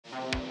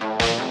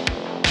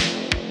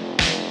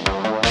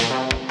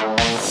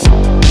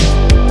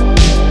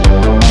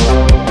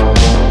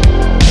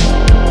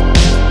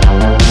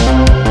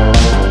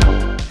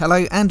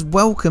Hello and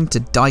welcome to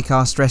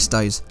Diecast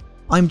Restos.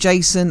 I'm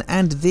Jason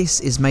and this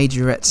is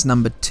Majorette's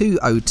number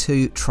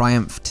 202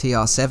 Triumph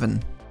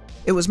TR7.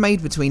 It was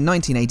made between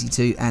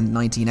 1982 and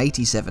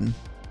 1987.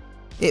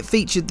 It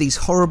featured these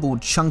horrible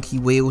chunky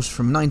wheels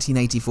from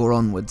 1984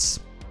 onwards.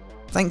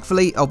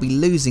 Thankfully I'll be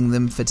losing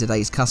them for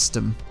today's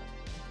custom.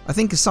 I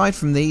think aside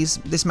from these,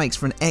 this makes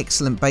for an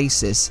excellent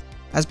basis,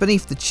 as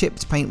beneath the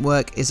chipped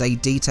paintwork is a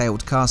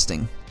detailed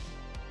casting.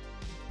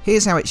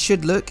 Here's how it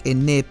should look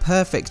in near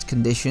perfect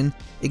condition,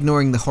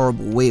 ignoring the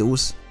horrible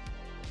wheels.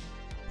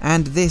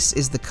 And this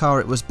is the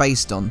car it was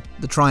based on,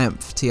 the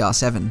Triumph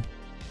TR7.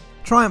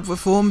 Triumph were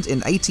formed in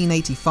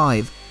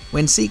 1885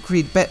 when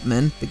Siegfried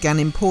Bettmann began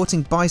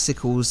importing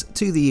bicycles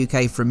to the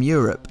UK from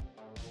Europe.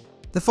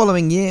 The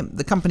following year,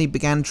 the company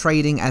began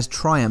trading as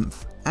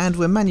Triumph and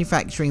were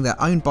manufacturing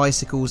their own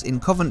bicycles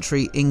in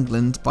Coventry,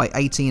 England by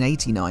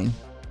 1889.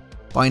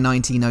 By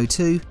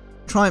 1902,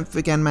 Triumph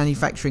began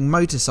manufacturing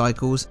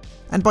motorcycles,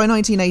 and by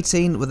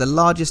 1918 were the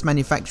largest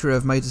manufacturer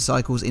of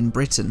motorcycles in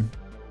Britain.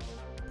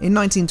 In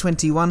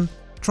 1921,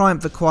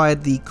 Triumph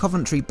acquired the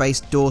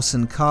Coventry-based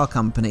Dawson Car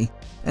Company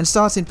and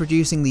started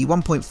producing the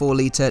 1.4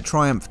 litre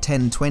Triumph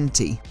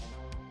 1020.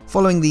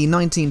 Following the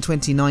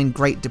 1929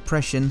 Great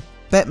Depression,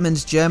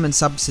 Bettmann's German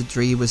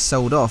subsidiary was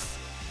sold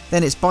off.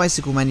 Then its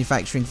bicycle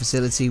manufacturing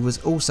facility was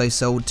also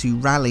sold to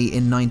Raleigh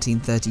in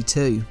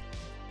 1932.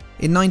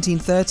 In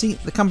 1930,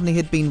 the company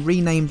had been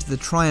renamed the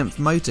Triumph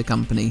Motor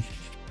Company.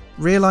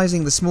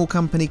 Realising the small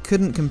company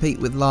couldn't compete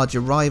with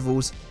larger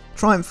rivals,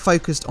 Triumph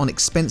focused on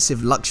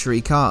expensive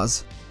luxury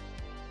cars.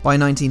 By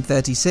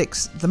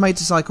 1936, the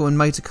motorcycle and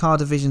motor car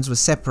divisions were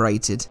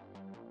separated.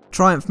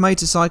 Triumph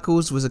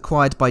Motorcycles was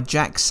acquired by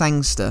Jack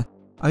Sangster,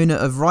 owner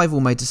of rival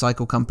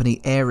motorcycle company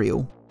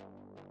Ariel.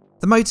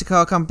 The motor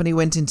car company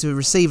went into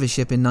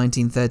receivership in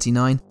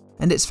 1939,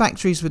 and its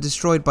factories were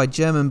destroyed by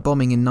German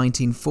bombing in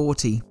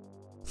 1940.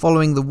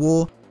 Following the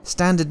war,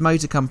 Standard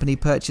Motor Company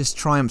purchased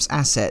Triumph's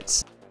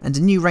assets, and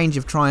a new range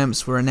of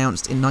Triumphs were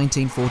announced in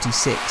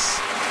 1946.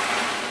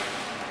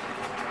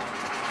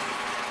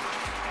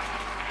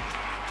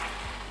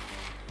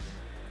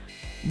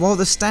 While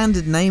the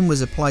Standard name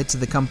was applied to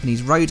the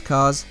company's road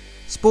cars,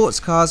 sports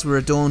cars were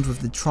adorned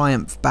with the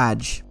Triumph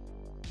badge.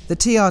 The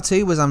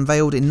TR2 was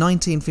unveiled in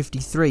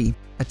 1953,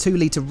 a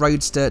 2-litre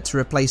roadster to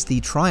replace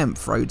the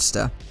Triumph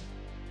Roadster.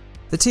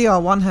 The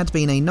TR1 had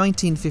been a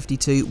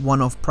 1952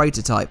 one-off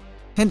prototype,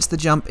 hence the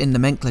jump in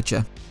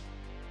nomenclature.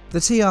 The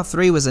TR3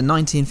 was a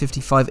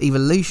 1955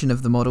 evolution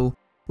of the model,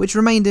 which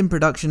remained in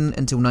production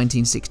until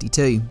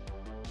 1962.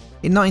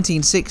 In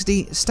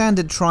 1960,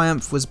 Standard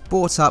Triumph was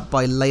bought up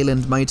by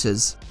Leyland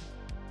Motors.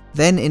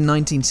 Then in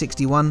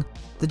 1961,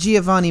 the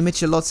Giovanni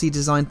Michelotti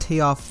designed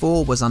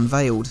TR4 was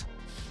unveiled.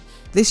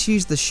 This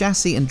used the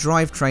chassis and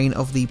drivetrain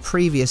of the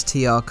previous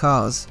TR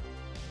cars.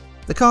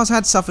 The cars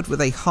had suffered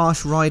with a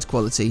harsh ride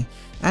quality,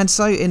 and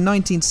so in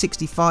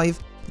 1965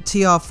 the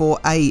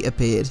TR4A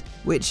appeared,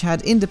 which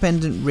had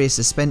independent rear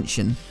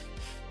suspension.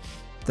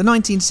 The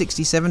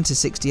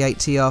 1967-68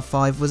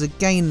 TR5 was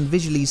again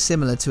visually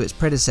similar to its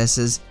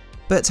predecessors,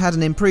 but had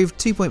an improved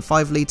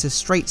 2.5 litre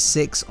straight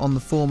 6 on the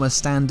former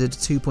standard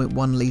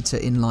 2.1 litre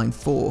inline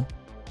 4.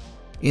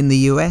 In the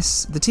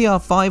US, the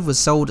TR5 was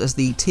sold as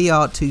the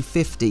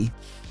TR250.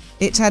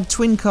 It had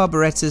twin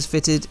carburetors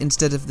fitted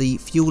instead of the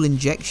fuel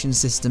injection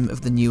system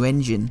of the new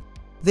engine.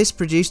 This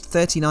produced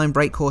 39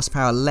 brake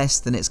horsepower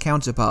less than its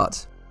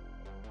counterpart.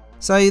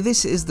 So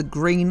this is the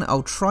green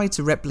I'll try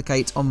to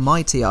replicate on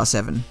my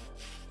TR7.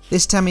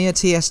 This Tamiya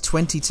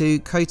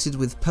TS22 coated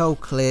with pearl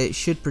clear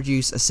should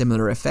produce a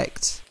similar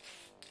effect.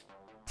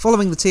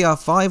 Following the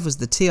TR5 was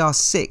the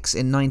TR6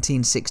 in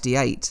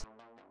 1968.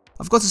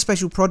 I've got a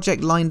special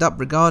project lined up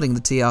regarding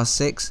the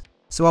TR6,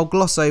 so I'll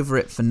gloss over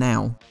it for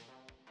now.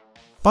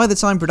 By the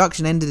time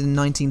production ended in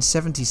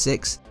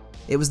 1976,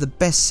 it was the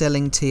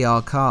best-selling TR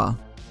car.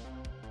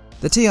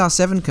 The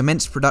TR7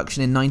 commenced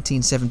production in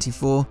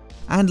 1974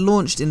 and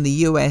launched in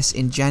the US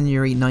in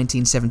January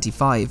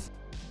 1975.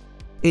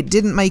 It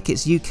didn't make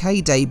its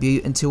UK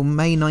debut until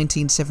May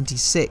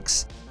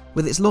 1976,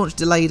 with its launch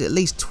delayed at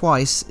least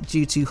twice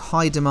due to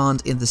high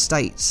demand in the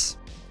States.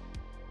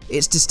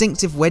 Its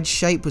distinctive wedge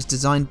shape was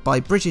designed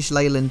by British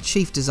Leyland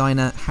chief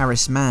designer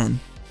Harris Mann.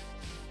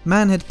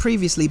 Mann had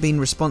previously been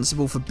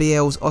responsible for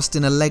BL's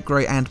Austin Allegro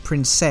and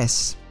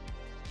Princess.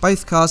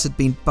 Both cars had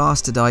been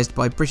bastardised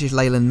by British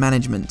Leyland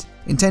management,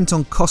 intent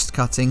on cost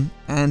cutting,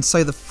 and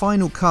so the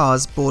final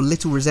cars bore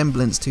little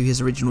resemblance to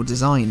his original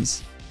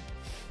designs.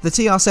 The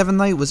TR7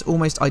 though was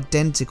almost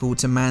identical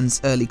to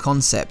Mann's early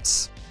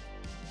concepts.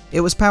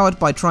 It was powered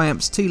by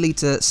Triumph's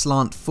 2-litre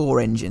slant 4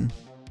 engine.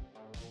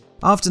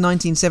 After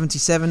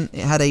 1977,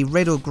 it had a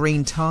red or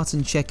green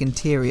tartan check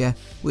interior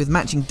with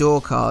matching door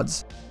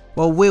cards,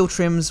 while wheel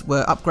trims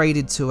were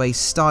upgraded to a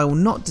style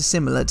not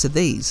dissimilar to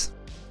these.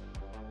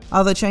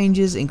 Other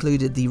changes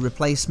included the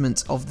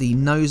replacement of the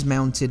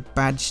nose-mounted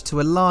badge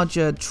to a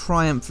larger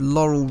Triumph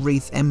laurel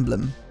wreath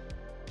emblem.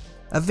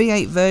 A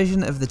V8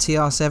 version of the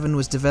TR7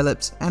 was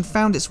developed and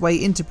found its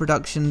way into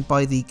production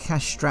by the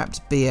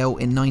cash-strapped BL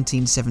in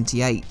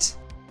 1978.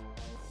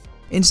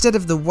 Instead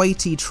of the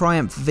weighty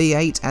Triumph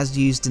V8 as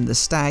used in the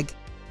Stag,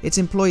 it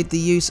employed the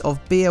use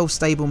of BL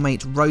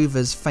stablemate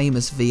Rover's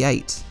famous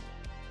V8.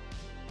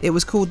 It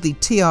was called the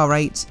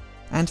TR8,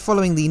 and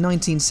following the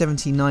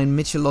 1979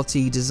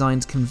 Michelotti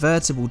designed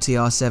convertible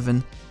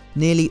TR7,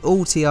 nearly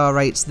all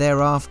TR8s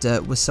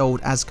thereafter were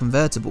sold as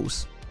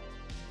convertibles.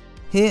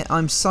 Here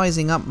I'm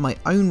sizing up my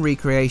own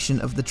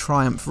recreation of the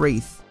Triumph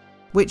wreath,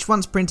 which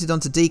once printed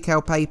onto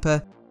decal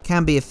paper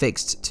can be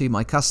affixed to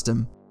my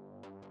custom.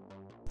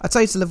 A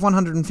total of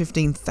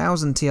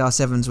 115,000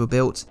 TR7s were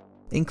built,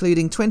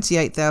 including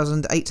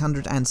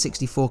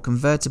 28,864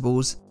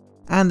 convertibles,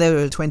 and there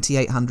were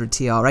 2,800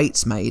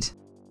 TR8s made.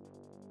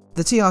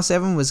 The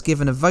TR7 was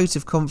given a vote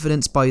of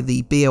confidence by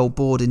the BL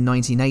board in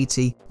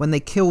 1980 when they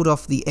killed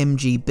off the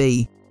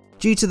MGB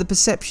due to the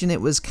perception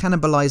it was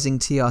cannibalising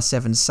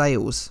TR7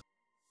 sales.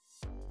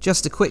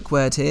 Just a quick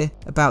word here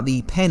about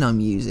the pen I'm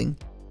using.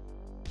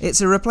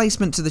 It's a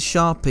replacement to the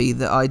Sharpie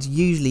that I'd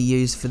usually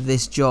use for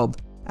this job,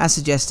 as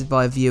suggested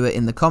by a viewer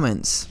in the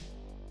comments.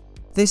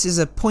 This is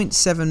a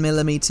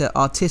 0.7mm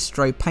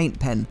Artistro paint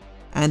pen,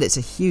 and it's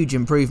a huge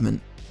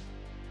improvement.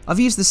 I've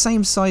used the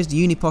same sized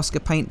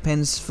Uniposca paint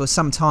pens for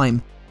some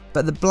time,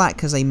 but the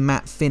black has a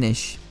matte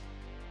finish.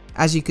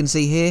 As you can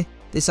see here,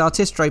 this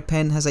Artistro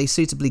pen has a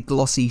suitably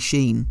glossy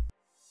sheen.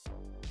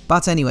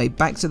 But anyway,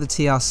 back to the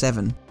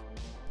TR7.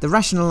 The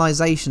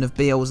rationalisation of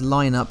BL's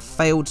lineup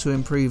failed to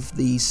improve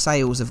the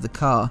sales of the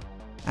car,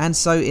 and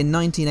so in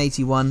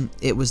 1981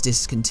 it was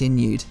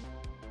discontinued.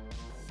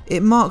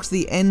 It marked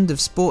the end of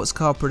sports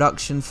car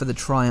production for the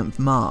Triumph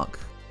marque.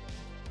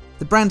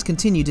 The brand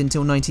continued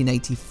until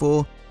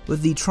 1984,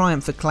 with the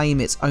Triumph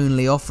Acclaim its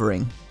only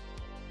offering.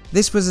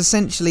 This was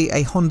essentially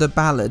a Honda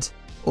Ballad,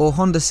 or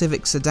Honda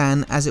Civic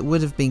Sedan as it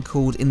would have been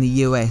called in the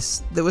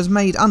US, that was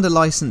made under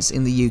licence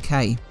in the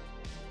UK.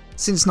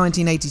 Since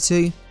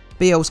 1982,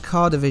 BL's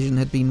car division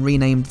had been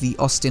renamed the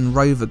Austin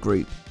Rover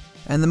Group,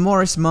 and the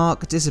Morris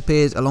marque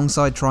disappeared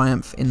alongside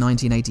Triumph in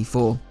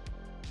 1984.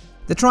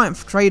 The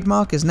Triumph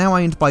trademark is now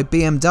owned by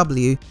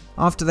BMW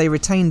after they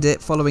retained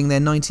it following their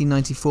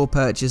 1994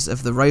 purchase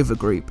of the Rover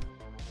Group.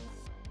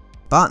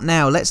 But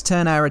now let's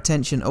turn our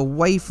attention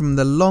away from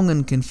the long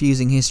and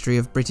confusing history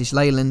of British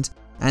Leyland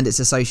and its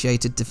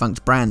associated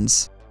defunct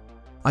brands.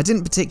 I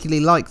didn't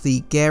particularly like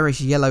the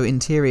garish yellow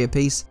interior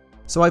piece,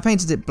 so I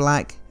painted it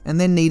black and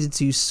then needed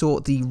to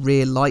sort the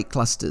rear light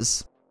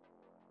clusters.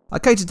 I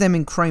coated them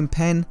in chrome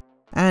pen,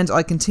 and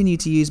I continue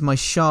to use my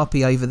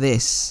Sharpie over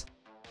this.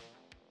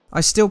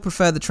 I still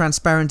prefer the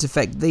transparent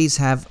effect these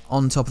have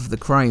on top of the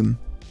chrome.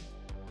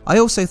 I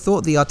also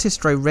thought the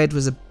Artistro red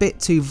was a bit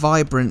too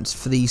vibrant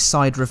for the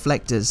side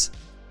reflectors,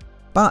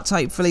 but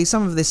hopefully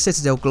some of this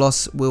Citadel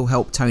gloss will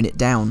help tone it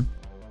down.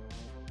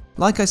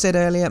 Like I said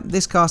earlier,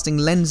 this casting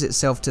lends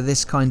itself to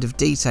this kind of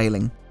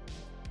detailing.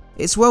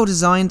 It's well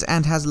designed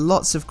and has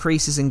lots of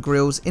creases and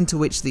grills into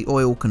which the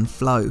oil can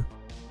flow.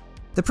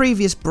 The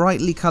previous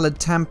brightly coloured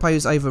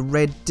tampos over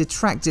red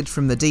detracted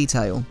from the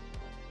detail.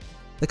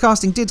 The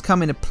casting did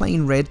come in a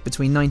plain red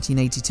between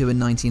 1982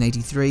 and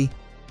 1983,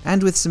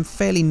 and with some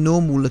fairly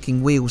normal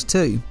looking wheels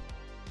too.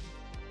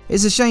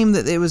 It's a shame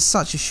that it was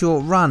such a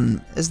short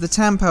run, as the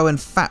tampo and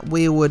fat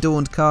wheel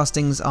adorned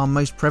castings are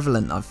most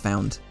prevalent, I've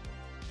found.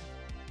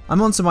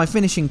 I'm on to my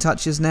finishing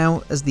touches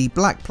now, as the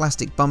black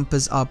plastic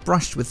bumpers are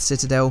brushed with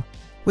Citadel,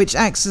 which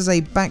acts as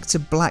a back to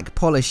black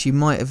polish you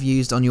might have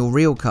used on your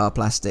real car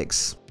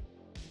plastics.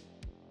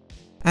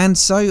 And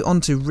so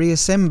on to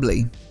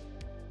reassembly.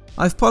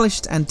 I've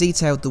polished and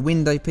detailed the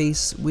window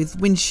piece with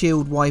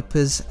windshield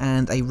wipers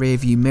and a rear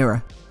view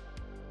mirror.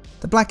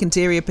 The black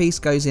interior piece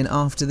goes in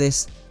after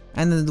this,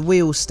 and then the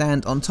wheels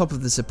stand on top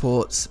of the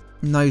supports,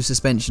 no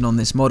suspension on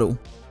this model.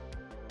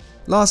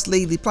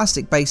 Lastly, the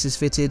plastic base is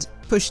fitted,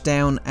 pushed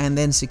down and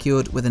then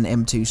secured with an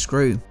M2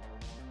 screw.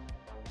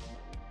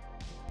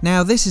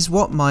 Now this is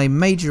what my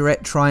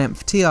Majorette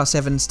Triumph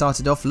TR7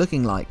 started off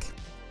looking like.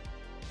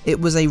 It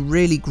was a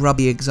really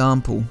grubby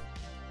example.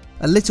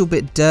 A little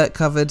bit dirt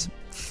covered,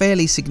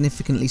 fairly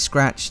significantly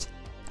scratched,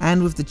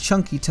 and with the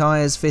chunky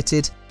tyres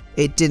fitted,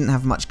 it didn't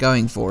have much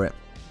going for it.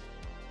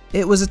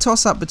 It was a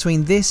toss up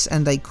between this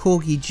and a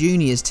Corgi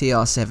Junior's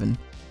TR7.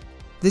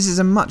 This is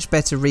a much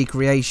better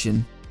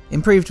recreation,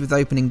 improved with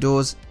opening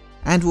doors,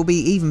 and will be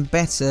even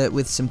better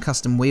with some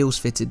custom wheels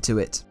fitted to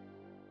it.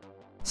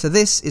 So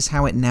this is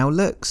how it now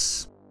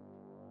looks.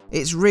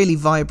 It's really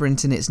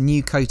vibrant in its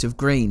new coat of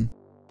green.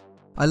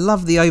 I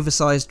love the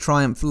oversized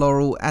Triumph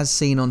Laurel as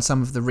seen on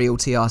some of the real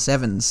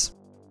TR7s.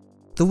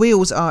 The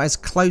wheels are as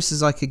close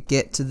as I could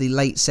get to the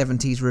late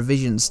 70s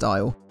revision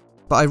style,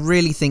 but I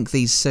really think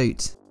these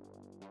suit.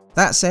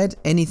 That said,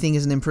 anything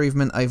is an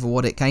improvement over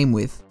what it came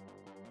with.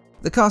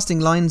 The casting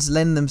lines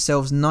lend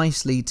themselves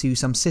nicely to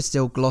some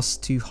Citadel gloss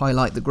to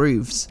highlight the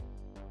grooves.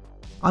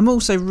 I'm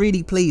also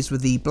really pleased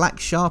with the black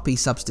Sharpie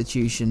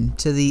substitution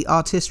to the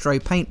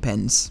Artistro paint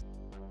pens.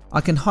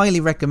 I can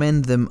highly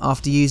recommend them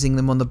after using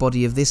them on the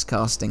body of this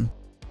casting.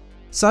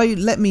 So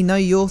let me know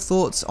your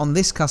thoughts on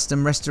this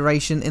custom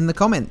restoration in the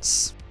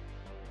comments.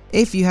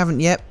 If you haven't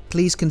yet,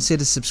 please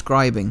consider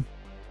subscribing.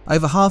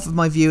 Over half of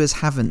my viewers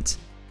haven't,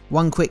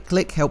 One quick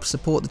click helps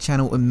support the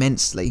channel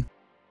immensely.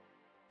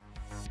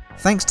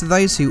 Thanks to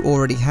those who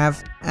already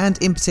have,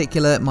 and in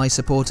particular my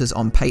supporters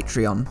on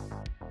Patreon.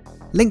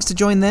 Links to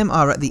join them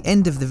are at the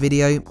end of the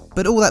video,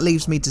 but all that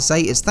leaves me to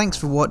say is thanks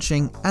for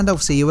watching, and I'll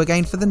see you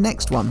again for the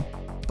next one.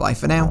 Bye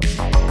for now.